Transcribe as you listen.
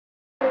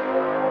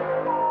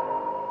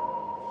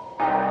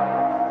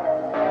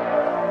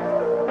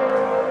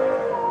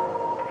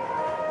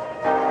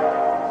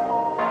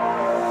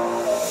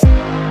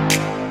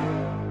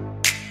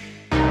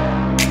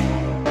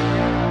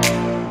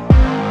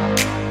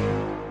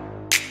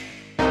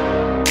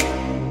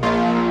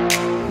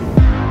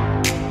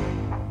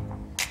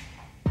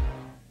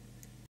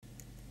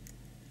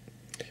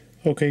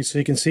Okay, so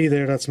you can see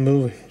there that's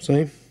moving,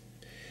 see?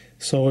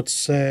 So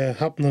it's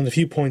happened on a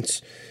few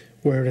points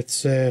where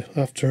it's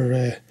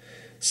after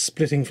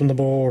splitting from the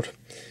board,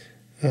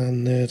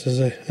 and there's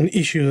an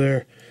issue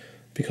there,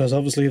 because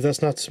obviously if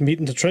that's not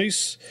meeting the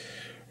trace,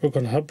 we're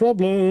going to have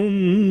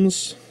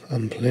problems,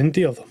 and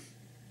plenty of them.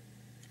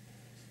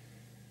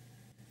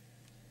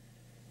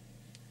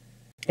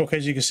 Okay,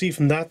 as you can see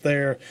from that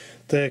there,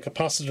 the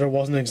capacitor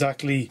wasn't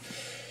exactly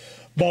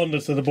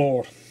bonded to the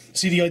board.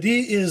 See, the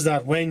idea is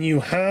that when you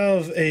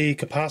have a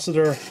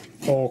capacitor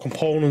or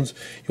component,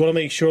 you want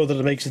to make sure that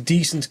it makes a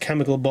decent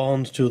chemical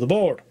bond to the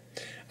board.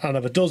 And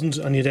if it doesn't,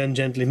 and you then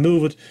gently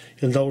move it,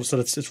 you'll notice that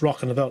it's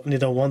rocking about, and you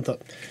don't want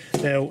that.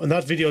 Now, in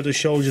that video that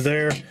showed you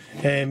there,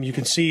 you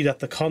can see that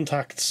the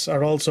contacts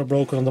are also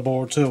broken on the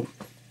board too.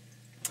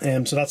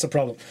 So that's a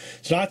problem.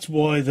 So that's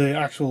why the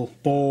actual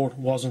board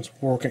wasn't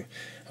working,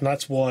 and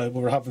that's why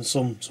we were having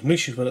some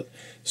issues with it.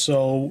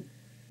 So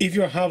if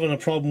you're having a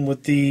problem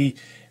with the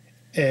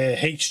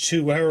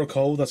H2 error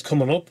code that's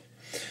coming up,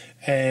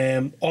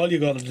 all you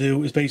got to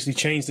do is basically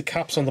change the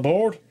caps on the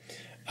board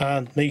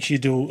and make sure you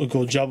do a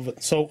good job of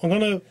it. So I'm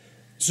going to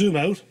zoom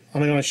out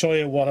and I'm going to show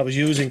you what I was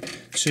using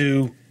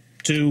to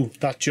do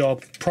that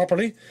job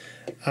properly,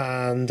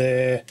 and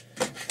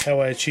how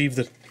I achieved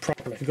it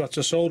properly. You've got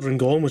your soldering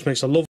going, which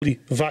makes a lovely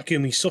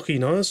vacuumy sucky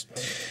noise,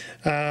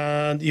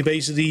 and you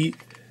basically,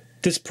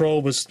 this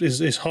probe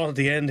is hot at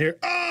the end here.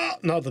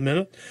 Not at the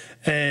minute.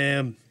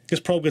 This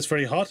probe gets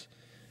very hot.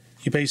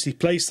 You basically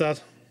place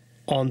that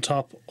on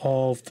top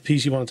of the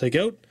piece you want to take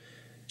out,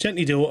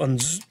 gently do it, and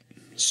zzz,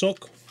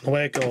 suck,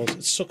 away it goes.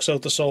 It sucks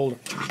out the solder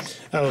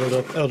out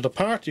of the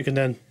part. You can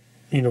then,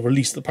 you know,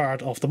 release the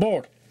part off the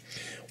board.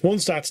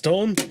 Once that's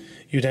done,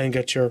 you then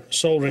get your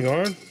soldering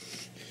iron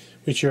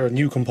with your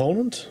new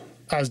component,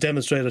 as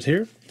demonstrated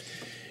here.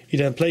 You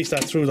then place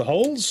that through the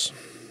holes.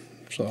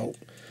 So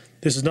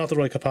this is not the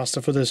right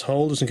capacitor for this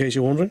hole, just in case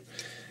you're wondering.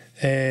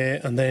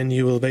 And then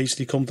you will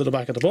basically come to the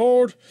back of the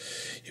board.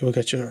 You will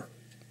get your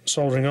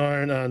soldering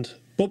iron and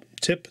boop,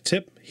 tip,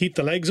 heat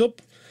the legs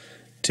up,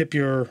 tip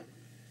your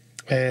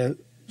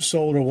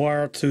solder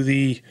wire to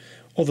the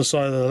other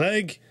side of the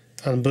leg,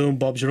 and boom,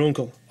 Bob's your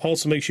uncle.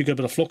 Also make sure you get a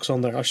bit of flux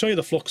on there. I'll show you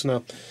the flux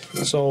now.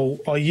 So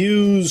I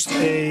used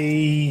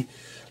a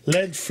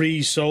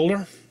lead-free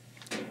solder.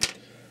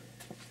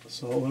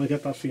 So I'm going to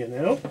get that for you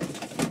now.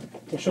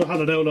 I should have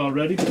had it out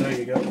already, but there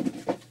you go.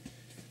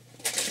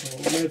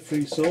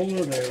 Lead-free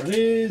solder, there it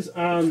is,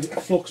 and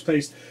flux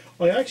paste.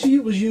 I actually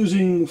was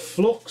using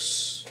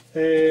flux,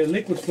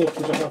 liquid flux,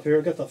 which I have here.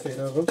 I'll get that for you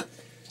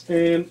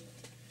now.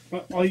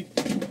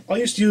 I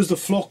used to use the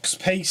flux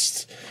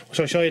paste, which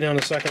I'll show you now in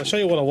a second. I'll show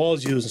you what I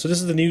was using. So this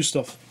is the new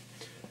stuff.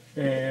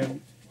 I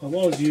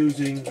was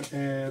using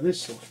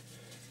this stuff,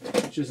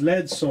 which is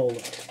lead solder.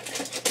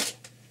 So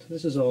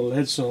this is all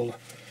lead solder.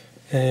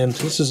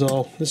 This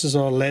is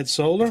all lead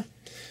solder.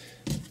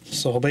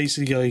 So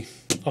basically,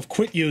 I've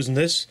quit using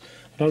this.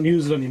 I don't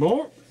use it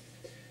anymore.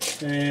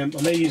 I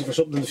may use it for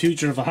something in the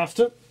future if I have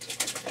to.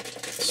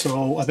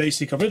 So I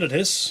basically got rid of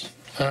this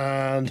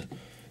and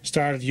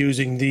started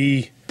using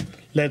the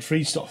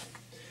lead-free stuff.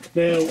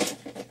 Now,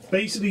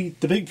 basically,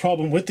 the big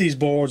problem with these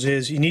boards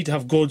is you need to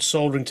have good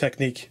soldering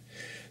technique.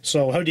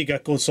 So how do you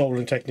get good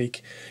soldering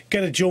technique?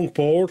 Get a junk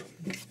board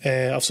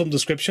of some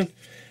description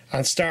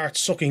and start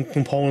sucking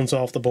components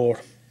off the board.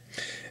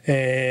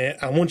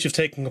 And once you've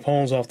taken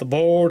components off the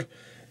board,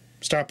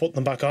 start putting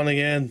them back on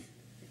again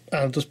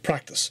and just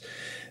practice.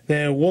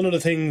 Now, one of the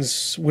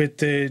things with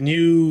the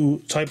new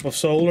type of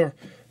solder,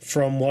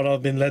 from what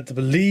I've been led to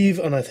believe,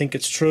 and I think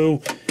it's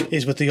true,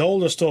 is with the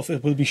older stuff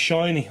it will be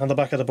shiny on the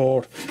back of the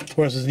board,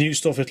 whereas the new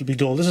stuff it'll be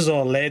dull. This is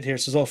all lead here,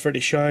 so it's all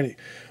fairly shiny,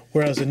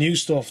 whereas the new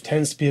stuff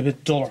tends to be a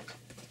bit duller.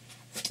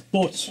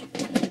 But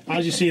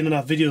as you seen in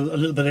that video a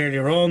little bit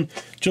earlier on,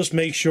 just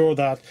make sure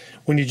that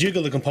when you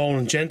jiggle the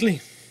component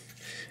gently,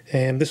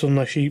 this one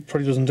actually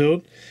probably doesn't do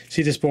it.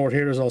 See, this board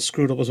here is all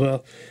screwed up as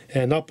well,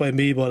 not by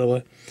me, by the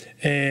way.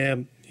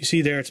 You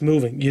see there it's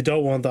moving. You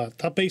don't want that.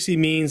 That basically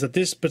means that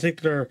this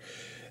particular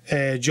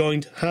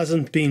joint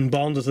hasn't been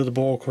bonded to the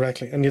board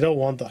correctly, and you don't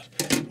want that.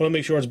 You want to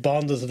make sure it's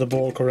bonded to the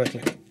board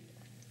correctly.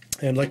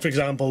 Like for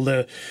example,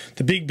 the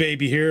big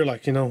baby here,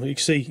 like, you know, you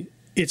can see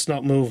it's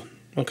not moving.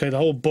 Okay, the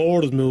whole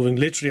board is moving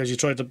literally as you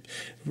try to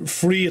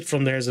free it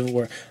from there, as it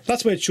were.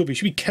 That's the way it should be. It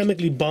should be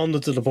chemically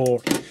bonded to the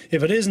board.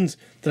 If it isn't,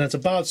 then it's a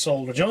bad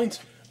solder joint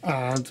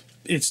and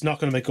it's not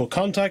going to make good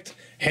contact.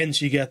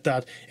 Hence you get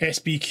that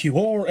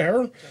SPDR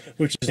error,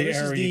 which is the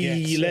error you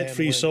get. The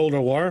lead-free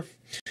solder wire.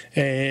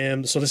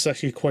 So this is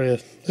actually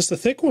this is a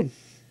thick one.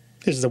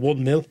 This is a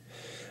 1 mil.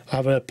 I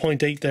have a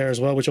 0.8 there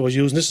as well, which I was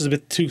using. This is a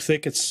bit too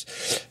thick. It's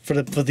for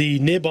the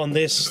nib on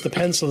this, the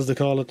pencil as they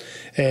call it.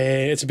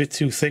 It's a bit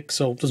too thick,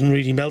 so it doesn't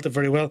really melt it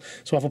very well.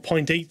 So I have a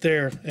 0.8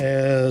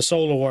 there,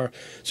 solder wire.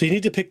 So you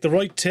need to pick the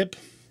right tip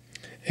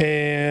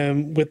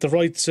with the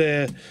right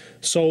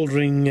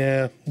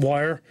soldering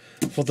wire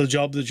for the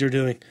job that you're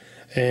doing.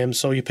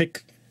 So you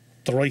pick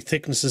the right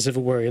thickness as if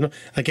it were, you know.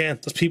 Again,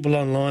 there's people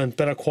online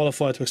better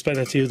qualified to explain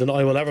it to you than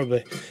I will ever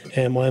be.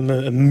 I'm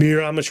a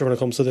mere amateur when it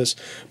comes to this.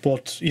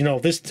 But, you know,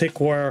 this thick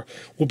wire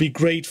would be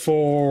great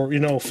for, you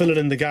know, filling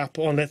in the gap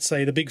on, let's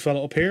say, the big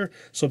fella up here.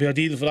 So it'd be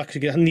ideal if it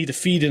actually need to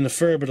feed in a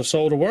fair bit of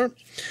solder wire.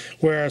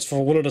 Whereas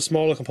for one of the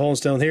smaller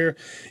components down here,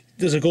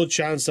 there's a good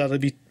chance that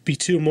it'd be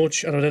too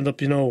much and it'd end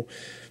up, you know,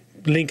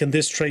 linking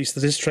this trace to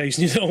this trace,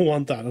 and you don't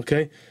want that,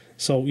 okay?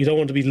 So you don't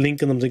want to be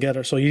linking them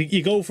together. So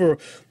you go for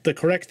the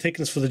correct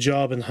thickness for the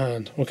job in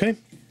hand, okay?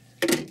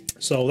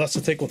 So that's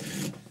the thick one.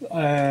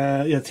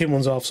 Yeah, the thin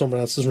one's off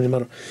somewhere else, doesn't really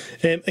matter.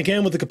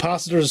 Again, with the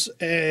capacitors,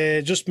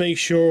 just make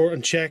sure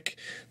and check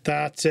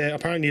that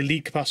apparently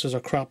elite capacitors are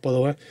crap, by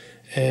the way.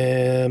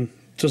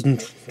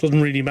 Doesn't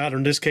really matter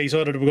in this case.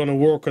 Either they were going to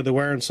work or they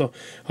weren't. So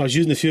I was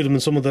using a few of them in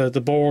some of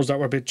the boards that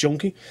were a bit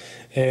junky.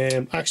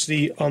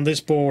 Actually, on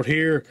this board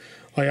here,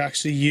 I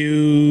actually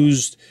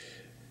used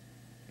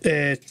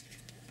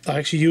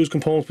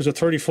components which are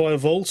 35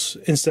 volts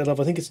instead of,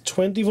 I think it's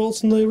 20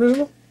 volts in the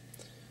original.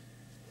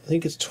 I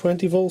think it's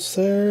 20 volts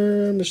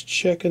there. I'm just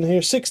checking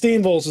here.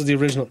 16 volts is the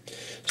original.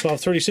 So I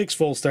have 36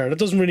 volts there. That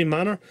doesn't really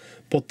matter,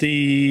 but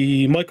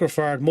the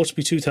microfarad must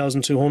be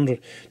 2200,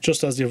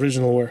 just as the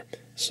original were.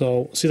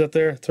 So see that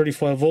there?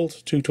 35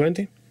 volt,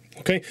 220.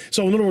 Okay,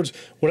 so in other words,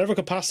 whatever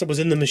capacitor was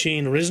in the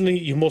machine originally,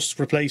 you must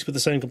replace with the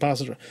same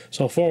capacitor.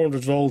 So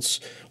 400 volts,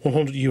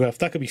 100 UF.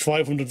 That could be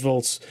 500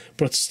 volts,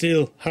 but it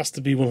still has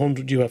to be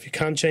 100 UF. You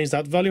can't change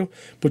that value,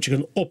 but you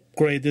can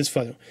upgrade this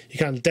value. You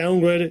can't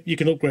downgrade it, you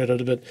can upgrade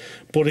it a bit.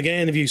 But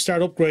again, if you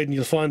start upgrading,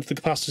 you'll find that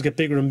the capacitors get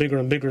bigger and bigger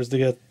and bigger as they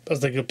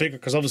get bigger,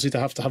 because obviously they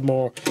have to have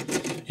more,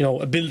 you know,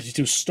 ability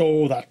to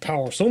store that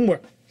power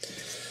somewhere.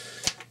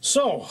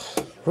 So,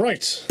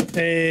 right,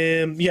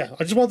 yeah,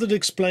 I just wanted to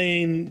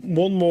explain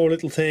one more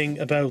little thing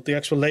about the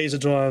actual laser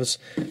drives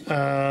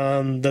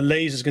and the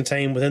lasers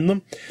contained within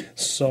them.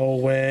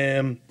 So,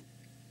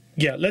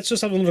 yeah, let's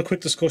just have another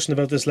quick discussion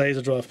about this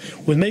laser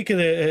drive. We'll make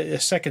it a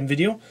second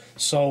video.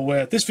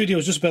 So, this video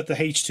is just about the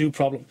H2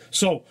 problem.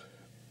 So,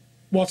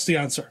 what's the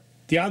answer?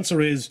 The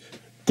answer is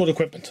good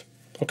equipment,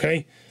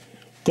 okay?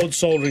 Good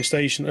soldering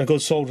station and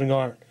good soldering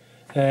iron.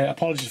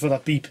 Apologies for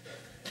that beep.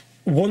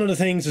 One of the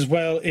things as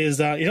well is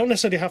that you don't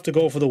necessarily have to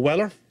go for the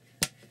Weller.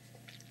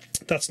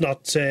 That's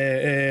not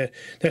necessarily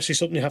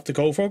something you have to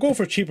go for. Go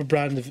for a cheaper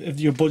brand if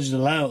your budget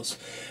allows,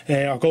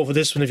 or go for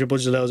this one if your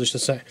budget allows, I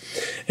should say.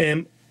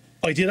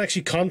 I did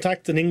actually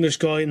contact an English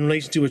guy in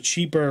relation to a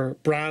cheaper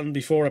brand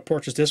before I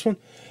purchased this one.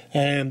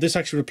 This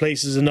actually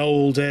replaces an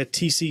old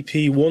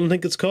TCP1, I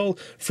think it's called,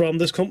 from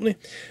this company.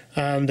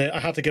 And I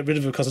had to get rid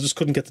of it because I just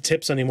couldn't get the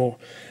tips anymore.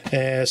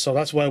 So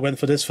that's why I went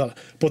for this fella.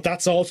 But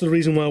that's also the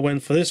reason why I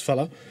went for this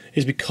fella,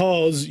 is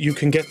because you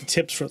can get the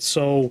tips for it.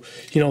 So,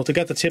 you know, to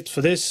get the tips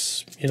for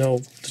this, you know,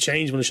 to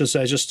change one, I should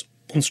say, just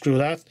unscrew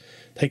that,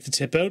 take the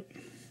tip out,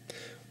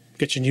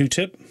 get your new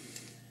tip,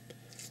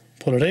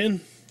 put it in,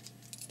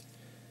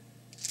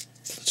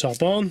 put the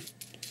top on,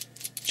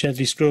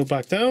 gently screw it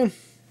back down,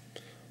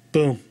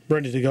 boom,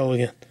 ready to go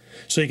again.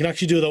 So you can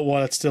actually do that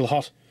while it's still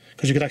hot,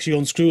 because you could actually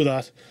unscrew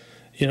that,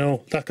 you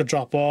know, that could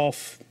drop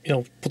off, you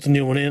know, put the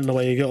new one in and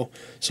away you go.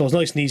 So it's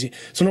nice and easy.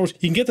 So in other words,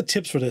 you can get the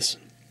tips for this.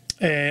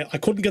 I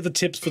couldn't get the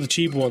tips for the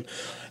cheap one.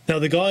 Now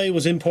the guy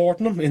was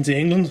importing them into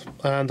England,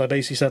 and I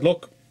basically said,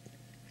 look,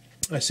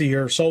 I see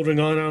your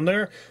soldering iron on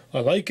there, I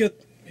like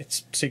it,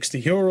 it's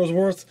 60 euros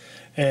worth,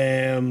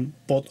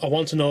 but I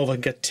want to know if I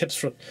can get tips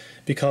for it,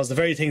 because the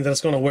very thing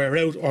that's going to wear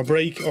out or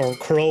break or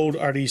corrode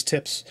are these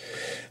tips.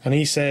 And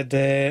he said,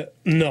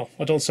 no,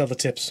 I don't sell the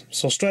tips.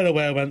 So straight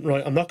away I went,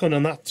 right, I'm not going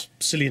on that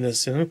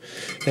silliness, you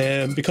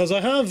know, because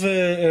I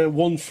have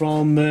one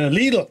from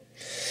Lidl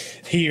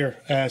here,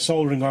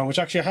 soldering iron, which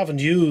actually I haven't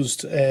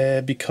used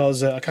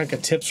because I can't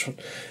get tips from.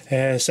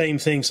 Same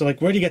thing. So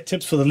like, where do you get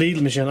tips for the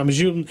Lidl machine? I'm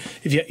assuming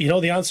if you know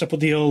the answer, put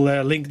the old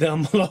link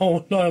down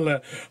below and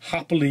I'll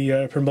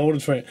happily promote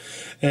it for you.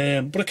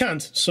 But I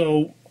can't.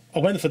 So I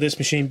went for this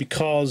machine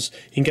because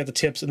you can get the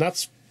tips, and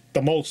that's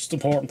the most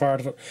important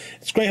part of it.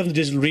 It's great having the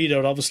digital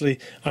readout, obviously,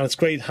 and it's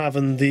great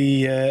having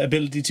the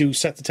ability to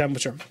set the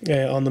temperature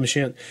on the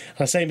machine.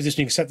 And same as this,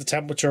 you can set the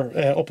temperature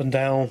up and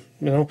down.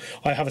 You know,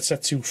 I have it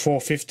set to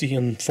 450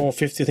 and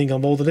 450, I think,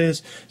 on both of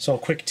these. So a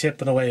quick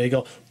tip and away you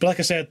go. But like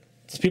I said,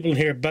 there's people in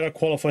here better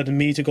qualified than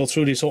me to go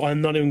through these, so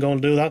I'm not even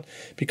going to do that,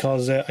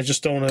 because I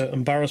just don't want to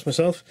embarrass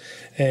myself.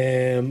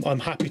 I'm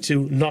happy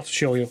to not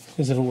show you,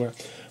 as if it were.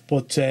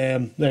 But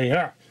there you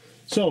are.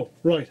 So,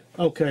 right,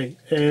 okay,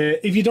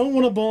 if you don't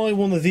want to buy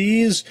one of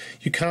these,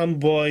 you can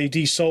buy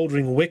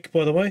desoldering wick,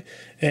 by the way,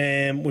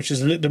 which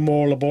is a little bit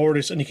more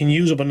laborious, and you can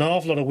use up an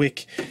awful lot of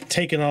wick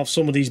taking off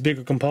some of these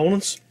bigger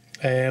components.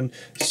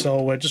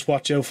 So just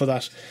watch out for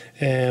that.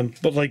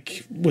 But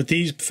like with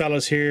these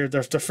fellas here,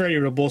 they're fairly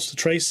robust. The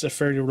traces are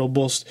fairly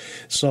robust.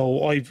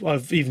 So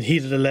I've even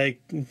heated a leg,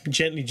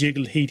 gently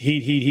jiggled,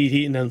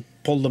 heat, and then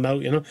pulled them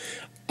out, you know.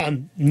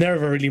 And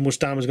never really much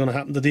damage is going to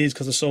happen to these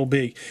because they're so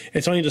big.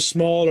 It's only the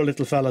smaller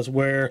little fellas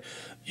where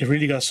you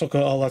really got to suck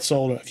out all that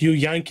solder. If you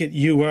yank it,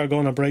 you are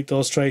going to break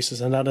those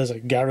traces, and that is a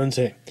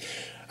guarantee.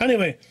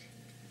 Anyway,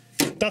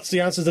 that's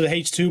the answer to the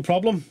H2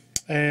 problem.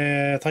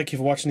 Thank you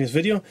for watching this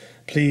video.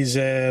 Please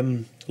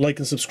like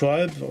and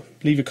subscribe.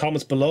 Leave your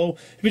comments below.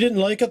 If you didn't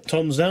like it,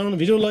 thumbs down. If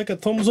you do like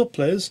it, thumbs up,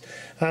 please.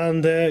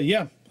 And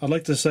yeah, I'd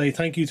like to say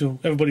thank you to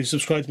everybody who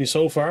subscribed to me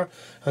so far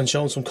and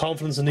shown some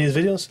confidence in these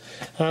videos.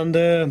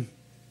 And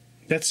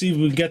let's see if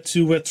we get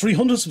to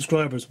 300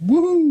 subscribers.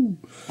 Woohoo!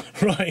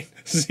 Right,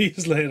 see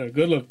you later.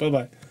 Good luck.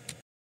 Bye-bye.